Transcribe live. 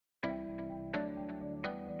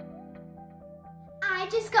I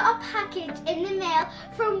just got a package in the mail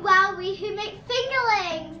from wowwee who make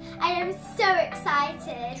fingerlings. I am so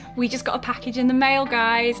excited. We just got a package in the mail,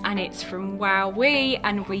 guys, and it's from wowwee,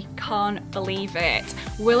 and we can't believe it.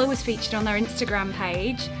 Willa was featured on their Instagram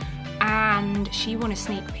page, and she won a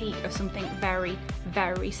sneak peek of something very,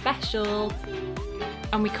 very special.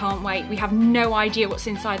 And we can't wait. We have no idea what's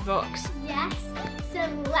inside the box. Yes, so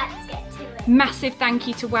let's get to it. Massive thank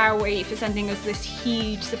you to wowwee for sending us this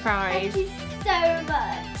huge surprise. Thank you so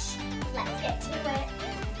much. Let's get to it.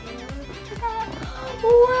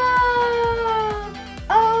 Whoa!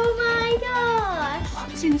 Oh my gosh!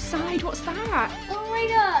 What's inside? What's that? Oh my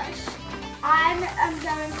gosh! I'm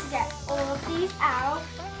going to get all of these out.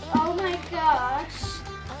 Oh my gosh!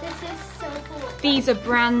 This is so cool. These are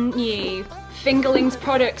brand new Fingerlings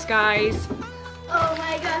products, guys. Oh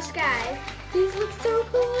my gosh, guys! These look so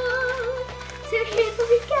cool. So here's what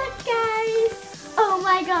we got, guys. Oh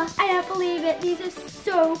my gosh! I can't believe it. These are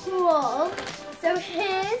so cool. So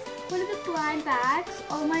here's one of the blind bags.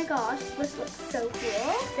 Oh my gosh, this looks so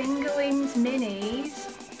cool. Fingerlings Minis.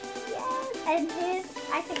 Yes, and here's,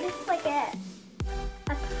 I think this is like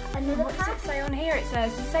another What does pack. it say on here? It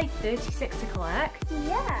says, does it say 36 to collect?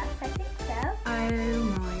 Yes, I think so. Oh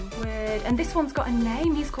my word. And this one's got a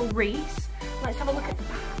name. He's called Reese. Let's have a look at the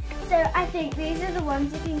back. So I think these are the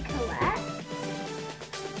ones you can collect.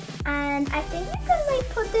 And I think you can like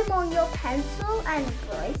put them on your pencil and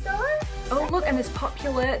bracelet. Oh look, and there's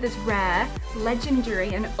popular, there's rare,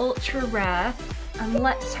 legendary and ultra rare. And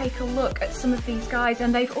let's take a look at some of these guys,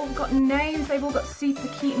 and they've all got names, they've all got super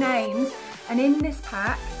cute names. And in this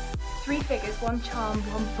pack, 3 figures, 1 charm,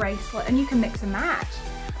 1 bracelet, and you can mix and match.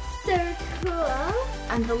 So cool.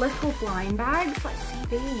 And the little blind bags, let's see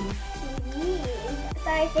these. So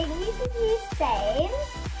I think these are the same.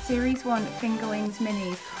 Series 1 Fingerlings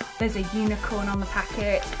Minis. There's a unicorn on the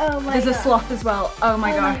packet. Oh my There's gosh. a sloth as well. Oh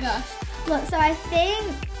my gosh. Oh my gosh. Look, so I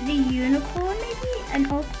think the unicorn maybe, an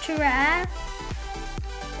ultra rare.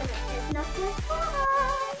 It's not this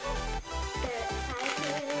one. So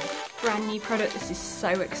excited. Brand new product. This is so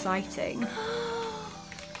exciting.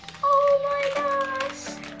 Oh my gosh.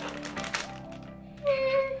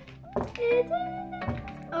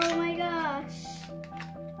 Oh my gosh.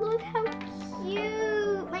 Look how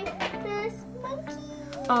cute. My first monkey.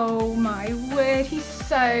 Oh my word, he's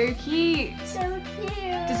so cute. So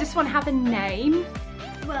cute. Does this one have a name?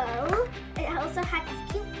 Well, it also has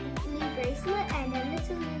this cute blue bracelet and a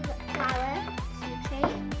little flower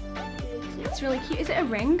keychain. Really cute. It's really cute. Is it a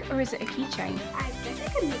ring or is it a keychain? I guess I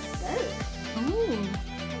can make both. Ooh,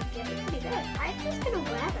 I guess it's pretty good. I'm just gonna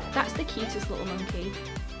wear them that's the cutest little monkey.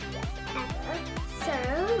 ever. So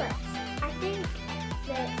I think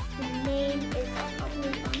that the name is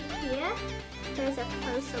probably on here. There's a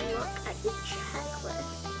closer look at the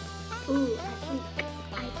checklist. Ooh,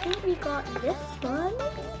 I think we got this one.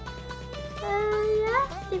 Yeah,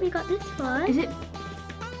 I think we got this one. Is it?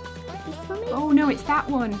 This one maybe? Oh no, it's that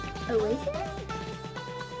one. Oh, is it?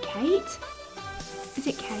 Kate? Is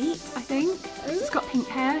it Kate, I think? It's got pink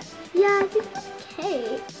hair. Yeah, I think it's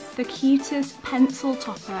Kate. The cutest pencil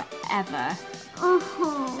topper ever. Oh,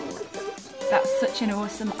 it's so cute. That's such an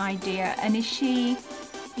awesome idea. And is she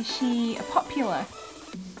a popular?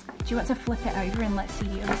 Do you want to flip it over and let's see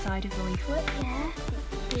the other side of the leaflet? Yeah.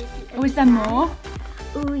 Oh, is there more?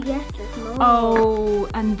 Oh, yes, there's more. Oh,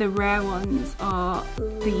 and the rare ones are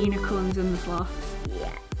the unicorns and the sloths.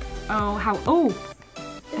 Yeah. Oh,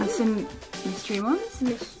 and some mystery ones.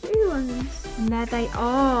 Mystery ones. And there they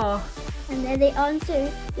are. And there they are,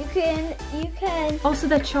 so you can. Oh, so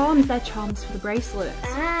they're charms for the bracelets.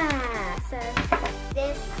 Ah, so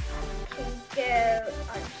this can go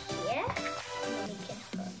on here, and then we can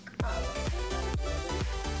hook all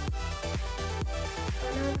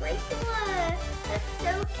on our bracelet. That's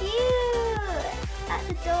so cute. That's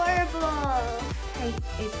adorable. Kate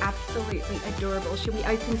is absolutely adorable. Should we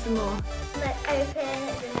open some more? Let's open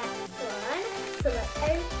the next one. So let's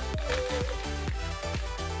open.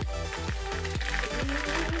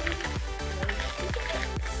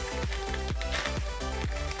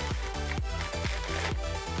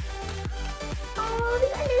 Oh, we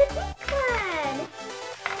got another pink one.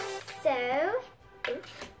 So,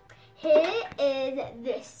 here is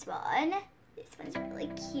this one. This one's really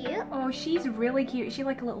cute. Oh, she's really cute. Is she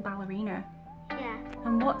like a little ballerina? Yeah.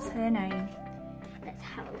 And what's her name? Let's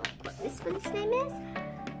have a look what this one's name is.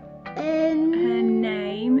 Her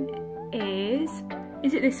name is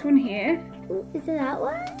it this one here? Is it that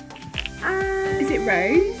one? Is it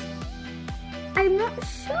Rose? I'm not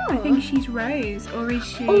sure. I think she's Rose, or is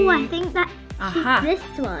she? Oh, I think that Aha. she's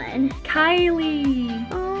this one. Kylie.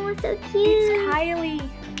 Oh, so cute. It's Kylie.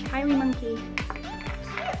 Kylie monkey.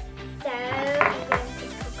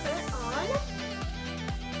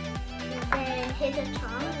 a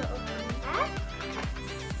charm, a little handbag.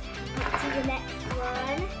 Let's see the next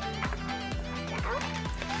one. Down.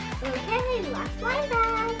 Okay, last blind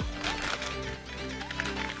bag.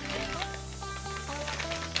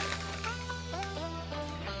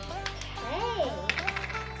 Okay.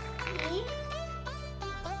 See?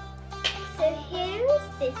 So here's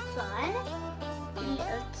this one. The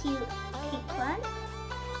cute pink one.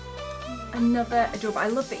 Another adorable. I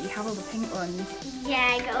love that you have all the pink ones.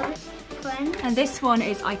 Yeah, I got all the pink ones. And this one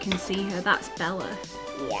is I Can See Her. That's Bella.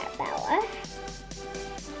 Yeah, Bella.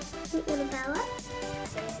 Sweet little Bella.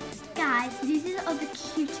 Guys, these are the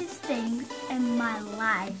cutest things in my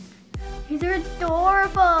life. These are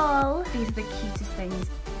adorable. These are the cutest things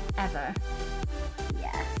ever.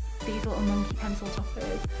 Yes. These little monkey pencil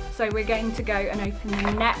toppers. So we're going to go and open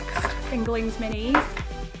the next Fingerlings minis.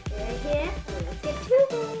 They're here. Let's get to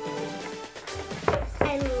them.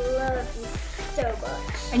 I love these so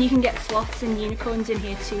much. And you can get sloths and unicorns in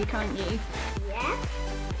here too, can't you? Yeah.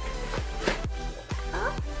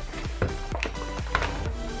 Oh.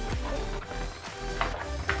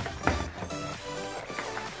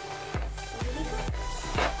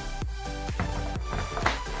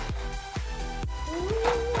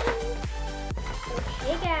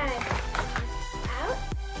 Okay guys, out.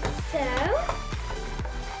 So,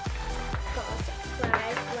 got a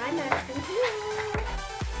surprise blind bag from here.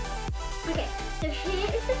 Okay, so here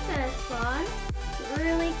is the first one.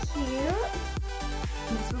 Really cute.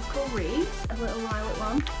 And this one's called Reeds, a little lilac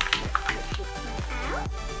one. Out.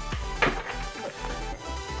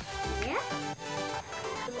 Yeah.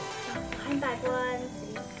 So let's start blind bag ones.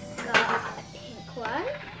 We got a pink one.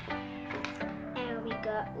 And we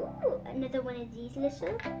got another one of these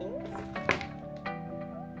little things.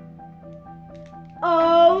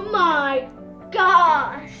 Oh my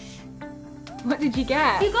gosh! What did you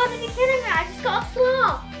get? You gotta be kidding me, I just got a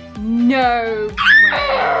sloth! No way.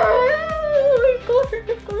 Oh my gosh, I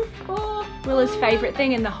just got a sloth! Willa's favourite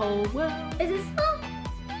thing in the whole world. Is it sloth?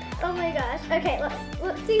 Oh my gosh. Okay,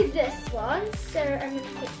 let's do this one. So I'm gonna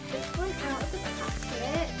take this one out of the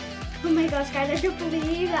packet. Oh my gosh, guys, I don't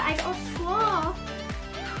believe that I got a sloth.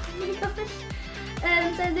 Oh my gosh.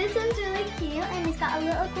 So this one's really cute and it's got a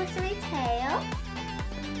little glittery tail.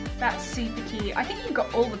 That's super cute. I think you've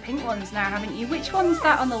got all the pink ones now, haven't you? Which one's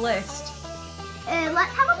that on the list?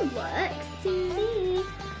 Let's have a look. See.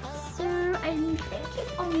 So I'm thinking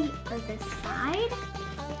on the other side.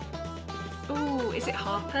 Oh, is it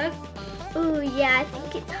Harper? Oh yeah, I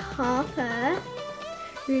think it's Harper.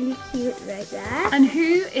 Really cute right there. And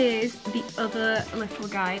who is the other little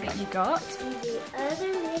guy that you got? The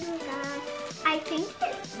other little guy, I think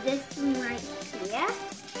it's this one right here.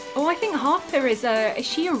 Oh, I think Harper is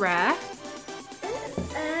she a rare?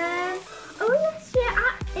 Oh yes, she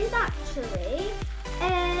is actually.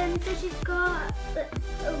 So she's got,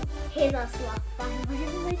 oh, here's our sloth finally.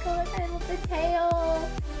 Oh my gosh, I love the tail.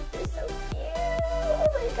 They're so cute. Oh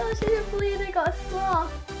my gosh, I can't believe they got a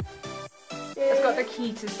sloth. It's got the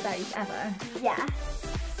cutest face ever. Yes.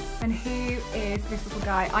 And who is this little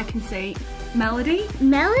guy? I can see Melody.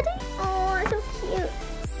 Melody? Oh, it's so cute.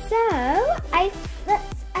 So, I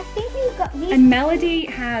think we've got these. And Melody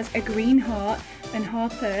has a green heart and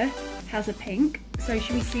Harper has a pink. So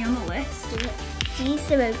should we see on the list? See,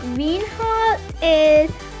 so a green heart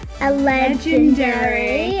is a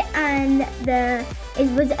legendary and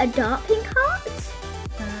was it a dark pink heart?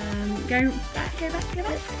 Go back.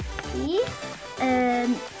 See?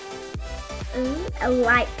 A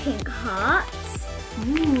light pink heart.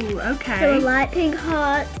 Ooh, okay. So a light pink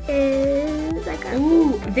heart is like a...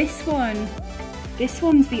 Ooh, this one. This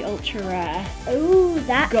one's the ultra rare. Ooh,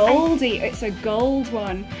 that's... Goldie. It's a gold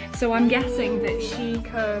one. So I'm guessing that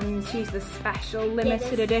she's the special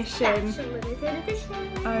limited edition. Special limited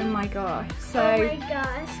edition. Oh my gosh. So oh my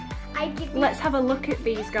gosh. Let's have a look at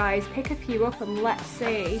these guys. Pick a few up and let's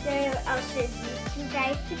see. So I'll show these two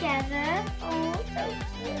guys together. Oh, so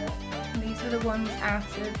cute. And these are the ones out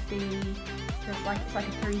of it's like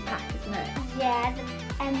a 3-pack, isn't it? Yeah,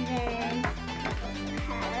 and then we also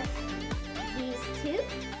have these two.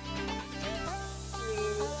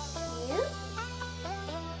 Really cute.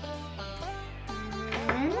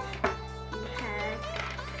 And then we have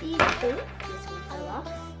these two. This one fell off.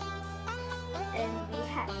 And we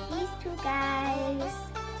have these two guys.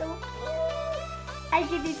 So cute. I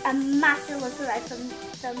give these a massive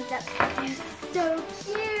thumbs up. They're so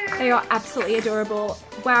cute. They are absolutely adorable.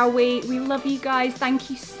 Wowwee, we love you guys. Thank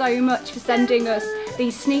you so much for sending us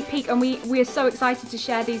these sneak peek, and we are so excited to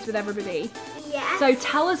share these with everybody. Yeah. So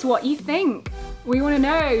tell us what you think. We want to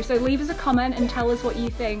know. So leave us a comment and tell us what you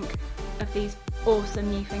think of these awesome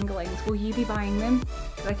new fingerlings. Will you be buying them?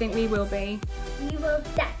 Because I think we will be. You will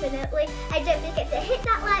definitely. And don't forget to hit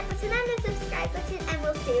that like button and the subscribe button, and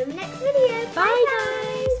we'll see you in the next video.